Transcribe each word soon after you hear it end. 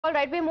All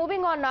right, we're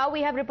moving on now.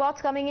 We have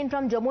reports coming in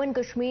from Jammu and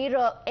Kashmir.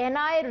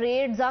 NIA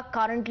raids are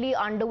currently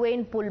underway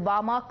in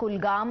Pulwama,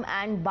 Kulgam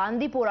and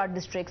Bandipore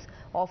districts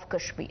of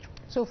Kashmir.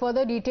 So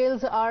further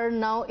details are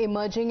now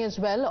emerging as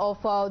well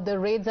of the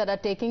raids that are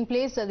taking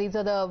place. These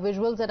are the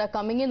visuals that are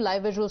coming in,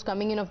 live visuals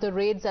coming in of the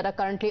raids that are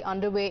currently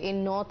underway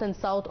in north and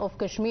south of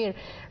Kashmir.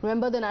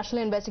 Remember, the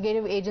National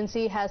Investigative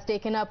Agency has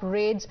taken up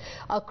raids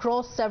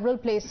across several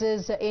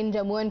places in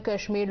Jammu and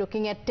Kashmir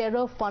looking at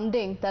terror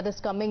funding that is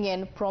coming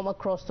in from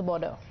across the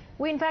border.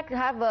 We in fact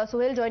have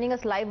Suhail joining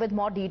us live with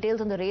more details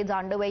on the raids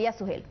underway.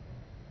 Yes, Suhail.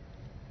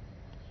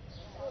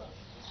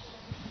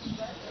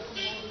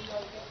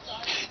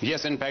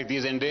 Yes, in fact,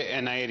 these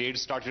NIA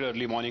raids started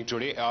early morning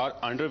today are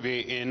underway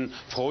in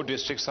 4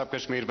 districts of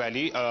Kashmir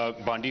Valley,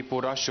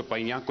 Bandipore,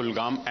 Shopaiyan,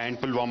 Kulgam and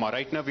Pulwama.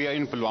 Right now we are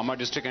in Pulwama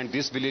district and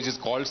this village is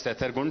called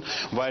Sethargund,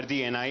 where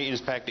the NIA in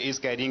fact is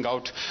carrying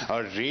out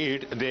a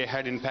raid. They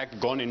had in fact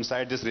gone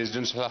inside this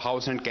residential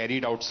house and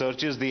carried out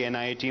searches. The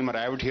NIA team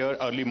arrived here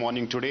early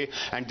morning today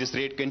and this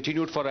raid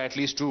continued for at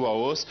least 2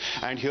 hours.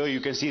 And here you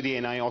can see the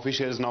NIA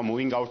officials now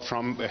moving out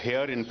from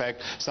here. In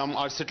fact, some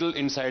are settled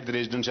inside the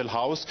residential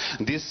house.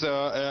 This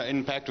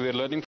in fact, we are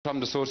learning from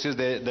the sources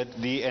that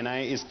the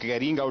NIA is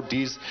carrying out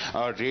these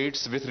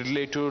raids with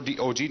related to the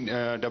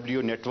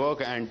OGW network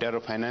and terror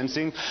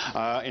financing.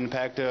 In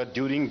fact,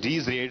 during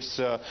these raids,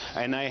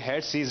 NIA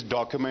had seized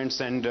documents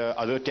and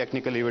other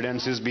technical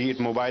evidences, be it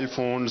mobile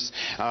phones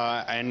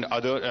and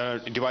other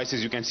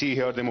devices. You can see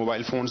here the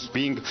mobile phones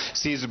being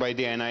seized by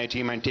the NIA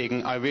team and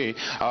taken away.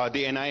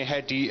 The NIA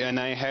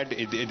had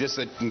this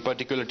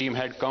particular team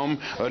had come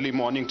early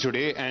morning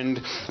today and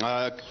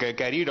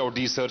carried out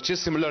these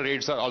searches. Similar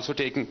raids are also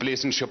taking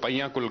place in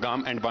Shopaiyan,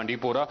 Kulgam and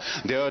Bandipore.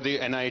 There the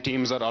NIA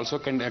teams are also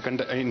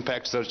in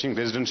fact searching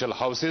residential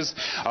houses.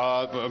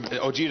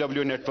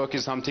 OGW network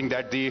is something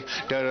that the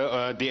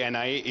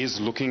NIA is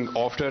looking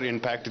after. In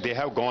fact, they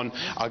have gone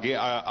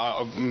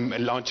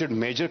again, launched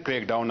major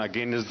crackdown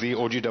against the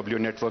OGW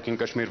network in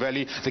Kashmir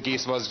Valley. The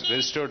case was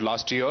registered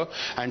last year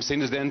and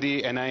since then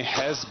the NIA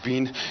has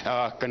been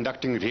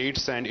conducting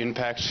raids and in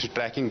fact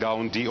tracking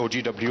down the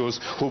OGWs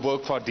who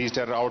work for these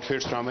terror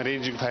outfits, from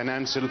arranging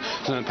finances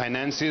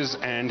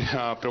and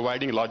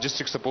providing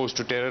logistic support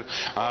to terror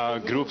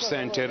groups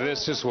and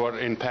terrorists who are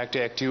in fact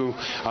active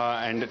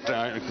and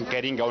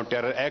carrying out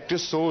terror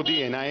acts. So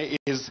the NIA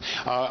is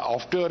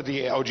after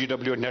the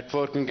OGW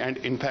networking and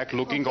in fact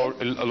looking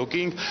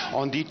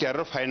on the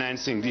terror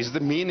financing. This is the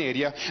main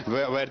area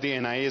where the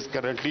NIA is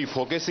currently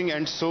focusing,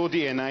 and so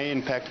the NIA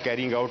in fact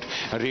carrying out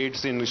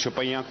raids in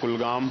Shopaiyan,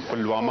 Kulgam,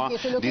 Pulwama. Okay,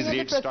 so looking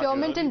at the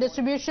procurement and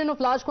distribution of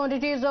large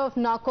quantities of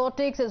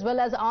narcotics as well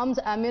as arms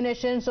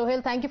ammunition.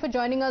 Sohail, thank you for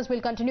joining us.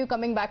 We'll continue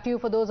coming back to you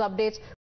for those updates.